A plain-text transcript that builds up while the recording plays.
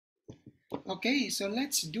Okay, so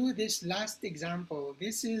let's do this last example.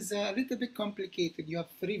 This is a little bit complicated. You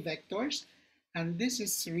have three vectors, and this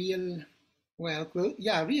is real,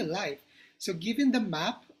 real life. So given the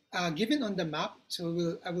map, given on the map,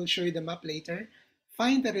 so I will show you the map later.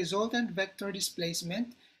 Find the resultant vector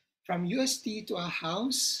displacement from UST to a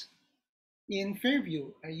house in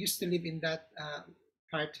Fairview. I used to live in that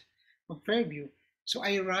part of Fairview. So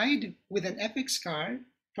I ride with an FX car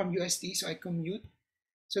from UST, so I commute.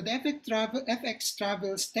 So the FX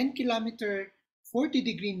travels 10 kilometer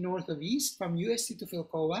 40-degree north of east from UST to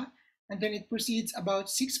Philcoa, and then it proceeds about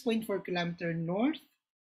 6.4 kilometer north,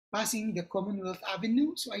 passing the Commonwealth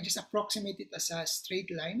Avenue. So I just approximate it as a straight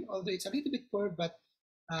line, although it's a little bit curved, but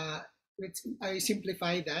I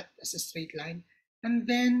simplify that as a straight line. And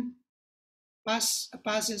then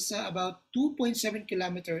passes about 2.7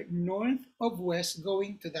 kilometer north of west,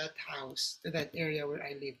 going to that house, to that area where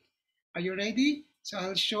I lived. Are you ready? So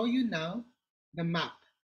I'll show you now the map.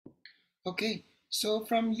 Okay, so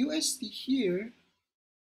from UST here,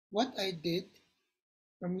 what I did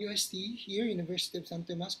from UST here, University of San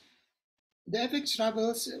Tomas, the FX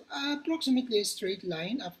travels approximately a straight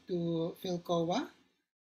line up to Philcoa.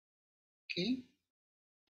 Okay,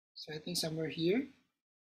 so I think somewhere here.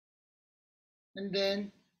 And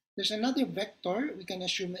then there's another vector. We can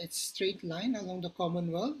assume it's straight line along the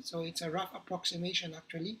Commonwealth. So it's a rough approximation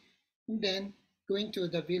actually. And then going to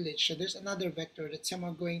the village. So there's another vector that's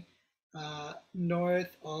somehow going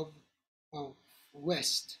north of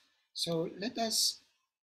west. So let us,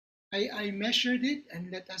 I measured it,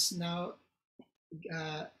 and let us now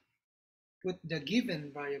put the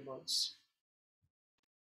given variables.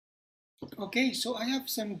 Okay, so I have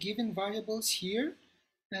some given variables here,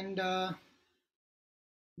 and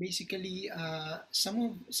basically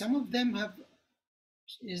some of them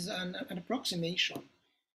is an approximation.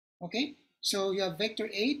 Okay, so you have vector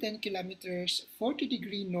A 10 kilometers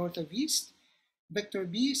 40-degree north of east, vector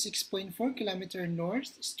B 6.4 kilometer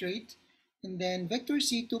north straight, and then vector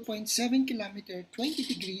C 2.7 kilometer 20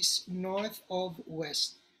 degrees north of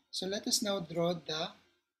west. So let us now draw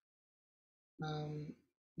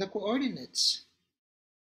the coordinates.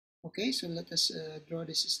 Okay, so let us draw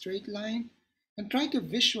this straight line and try to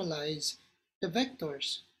visualize the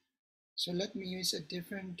vectors. So let me use a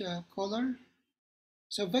different color.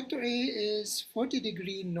 So vector A is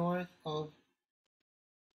 40-degree north of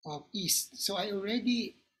east. So I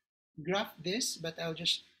already graphed this, but I'll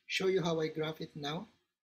just show you how I graph it now.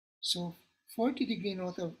 So 40-degree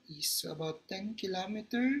north of east, so about 10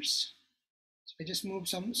 kilometers. So I just move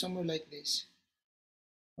somewhere like this.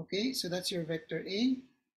 Okay, so that's your vector A.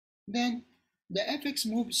 Then the fx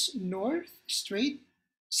moves north straight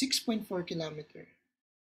 6.4 kilometer,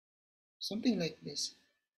 something like this.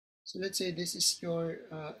 So let's say this is your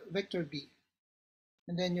vector B.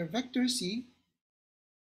 And then your vector C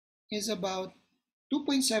is about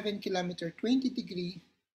 2.7 kilometer 20 degree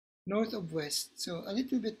north of west. So a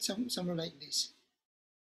little bit somewhere like this.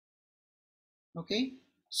 Okay,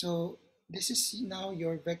 so this is now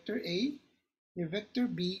your vector A, your vector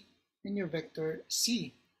B, and your vector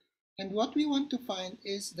C. And what we want to find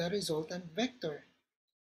is the resultant vector.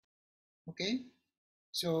 Okay,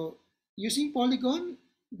 so using Polygon,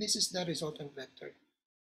 this is the resultant vector.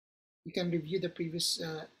 You can review the previous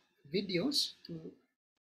videos to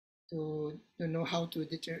know how to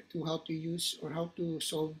use or how to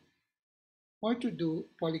solve or to do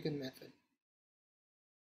Polygon method.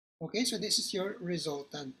 Okay, so this is your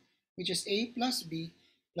resultant, which is A plus B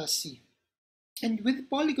plus C. And with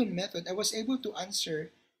Polygon method, I was able to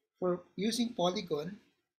answer for using Polygon.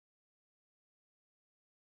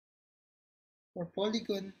 For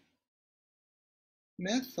Polygon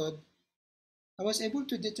method, I was able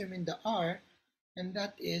to determine the R, and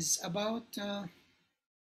that is about,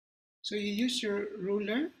 so you use your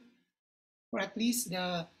ruler, or at least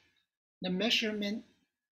the measurement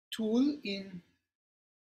tool in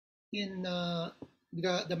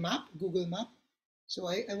the map, Google Map. So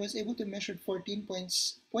I was able to measure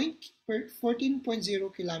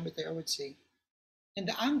 14.0 kilometer, I would say. And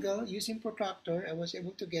the angle using protractor, I was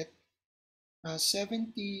able to get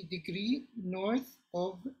 70 degree north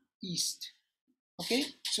of east. Okay,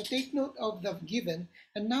 so take note of the given,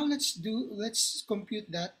 and now let's compute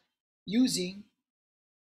that using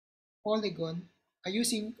Polygon,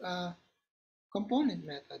 using component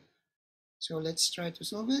method. So let's try to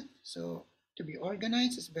solve it. So to be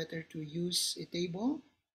organized, it's better to use a table,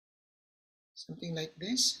 something like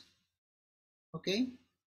this. Okay,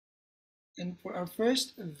 and for our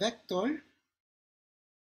first vector,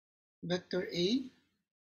 vector A,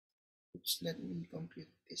 oops, let me compute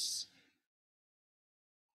this.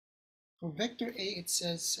 For vector A, it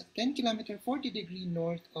says 10 kilometer 40 degree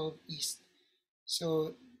north of east.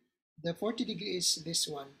 So the 40 degree is this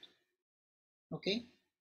one. Okay,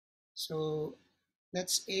 so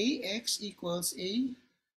that's AX equals A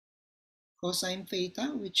cosine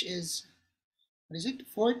theta, which is, what is it,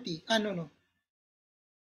 40? No,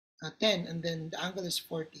 10, and then the angle is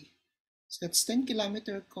 40. So that's 10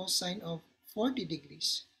 kilometer cosine of 40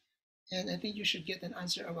 degrees. And I think you should get an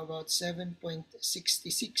answer of about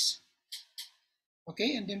 7.66.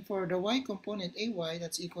 Okay, and then for the y component, AY,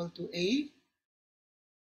 that's equal to A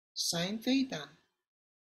sine theta.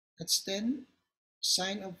 That's 10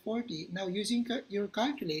 sine of 40. Now, using your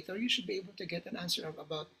calculator, you should be able to get an answer of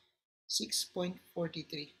about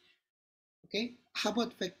 6.43. Okay, how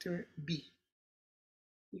about vector B?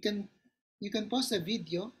 You can pause the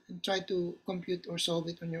video and try to compute or solve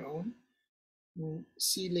it on your own. And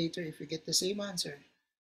see later if you get the same answer.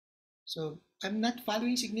 So I'm not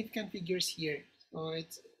following significant figures here. So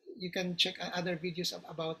you can check other videos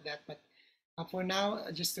about that. But for now,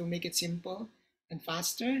 just to make it simple and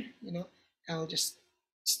faster, I'll just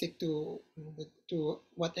stick to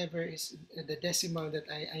whatever is the decimal that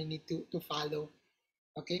I need to follow.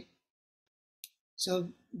 Okay. So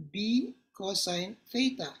B cosine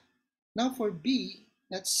theta. Now for B,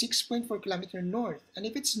 that's 6.4 kilometer north. And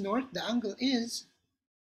if it's north, the angle is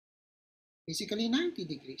basically 90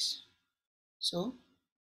 degrees. So,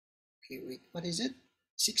 okay, wait, what is it?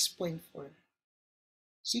 6.4.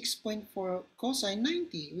 6.4 cosine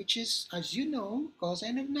 90, which is, as you know,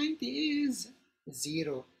 cosine of 90 is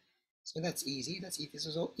 0. So that's easy. That's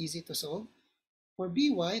easy to solve. For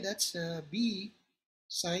by, that's b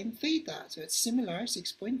sine theta. So it's similar,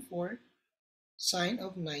 6.4 sine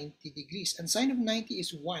of 90 degrees. And sine of 90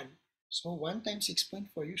 is 1. So 1 times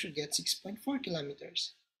 6.4, you should get 6.4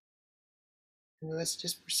 kilometers. And let's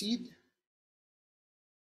just proceed.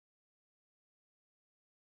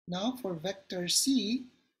 Now for vector C,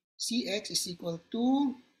 Cx is equal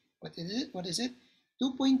to, what is it?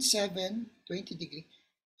 2.7, 20 degree.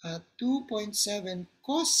 2.7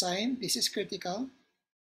 cosine, this is critical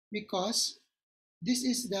because this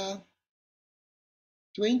is the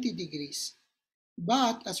 20 degrees.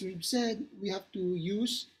 But as we've said, we have to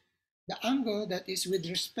use the angle that is with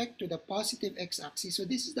respect to the positive x-axis. So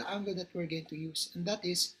this is the angle that we're going to use, and that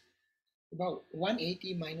is about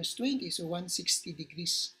 180 minus 20, so 160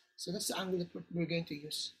 degrees. So that's the angle that we're going to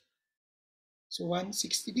use. So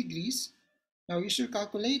 160 degrees. Now use your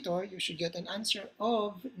calculator, you should get an answer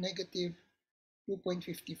of negative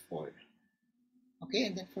 2.54. Okay,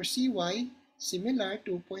 and then for CY, similar,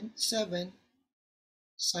 2.7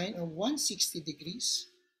 sine of 160 degrees.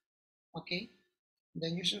 Okay,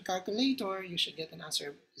 then use your calculator, you should get an answer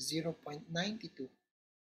of 0.92.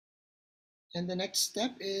 And the next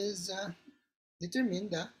step is determine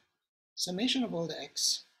the summation of all the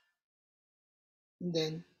x, and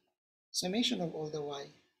then summation of all the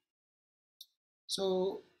y.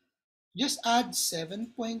 So just add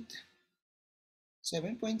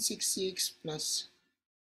 7.66 plus,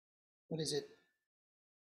 what is it,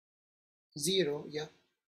 0, yeah,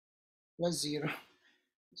 plus 0.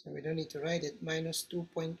 So we don't need to write it, minus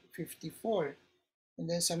 2.54. And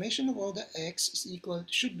then summation of all the x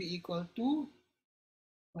should be equal to,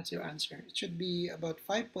 what's your answer? It should be about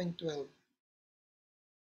 5.12.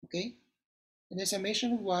 Okay? And the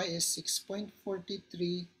summation of y is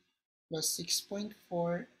 6.43 plus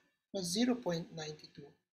 6.4 plus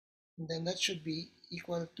 0.92. And then that should be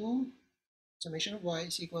equal to, summation of y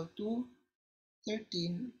is equal to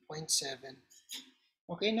 13.7.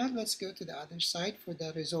 Okay, now let's go to the other side for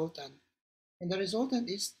the resultant. And the resultant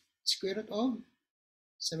is square root of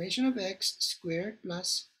summation of x squared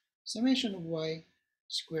plus summation of y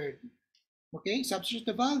squared. Okay, substitute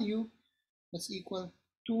the value, that's equal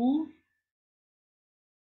to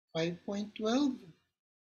 5.12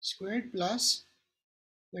 squared plus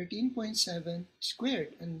 13.7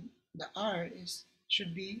 squared, and the r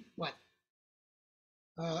should be what?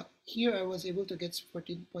 Here I was able to get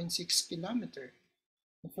 14.6 kilometer.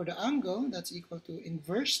 And for the angle, that's equal to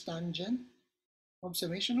inverse tangent of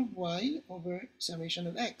summation of y over summation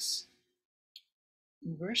of x.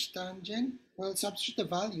 Inverse tangent, well, substitute the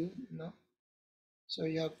value, no? So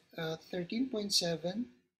you have 13.7,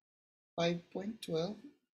 5.12.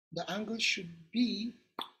 The angle should be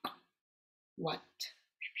what?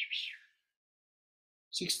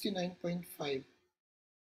 69.5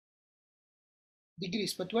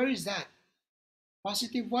 degrees. But where is that?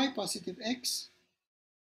 Positive y, positive x.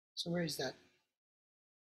 So where is that?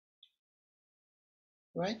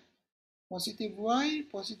 Right? Positive y,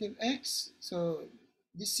 positive x. So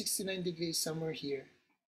this 69 degrees is somewhere here.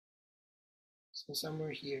 So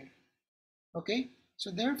somewhere here. Okay,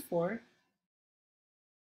 so therefore,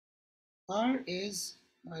 R is,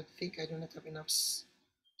 I think I do not have enough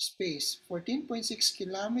space, 14.6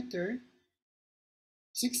 kilometer,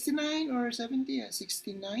 69 or 70,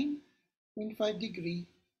 69.5 degree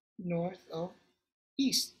north of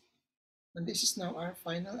east. And this is now our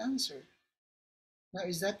final answer. Now,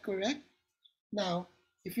 is that correct? Now,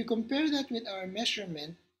 if you compare that with our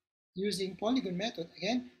measurement using Polygon method,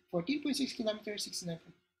 again, 14.6 kilometers, 69.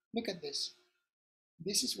 Look at this.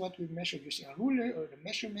 This is what we measured using a ruler or the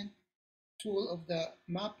measurement tool of the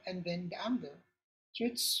map and then the angle. So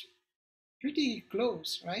it's pretty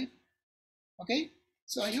close, right? Okay,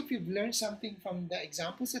 so I hope you've learned something from the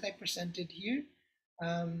examples that I presented here.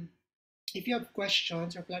 Um, if you have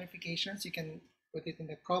questions or clarifications, you can put it in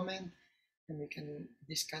the comment and we can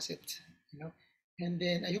discuss it, you know. And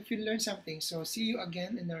then I hope you learned something. So see you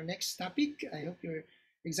again in our next topic. I hope you're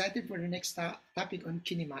excited for the next topic on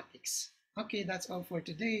kinematics. Okay, that's all for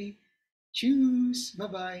today. Cheers.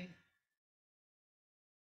 Bye-bye.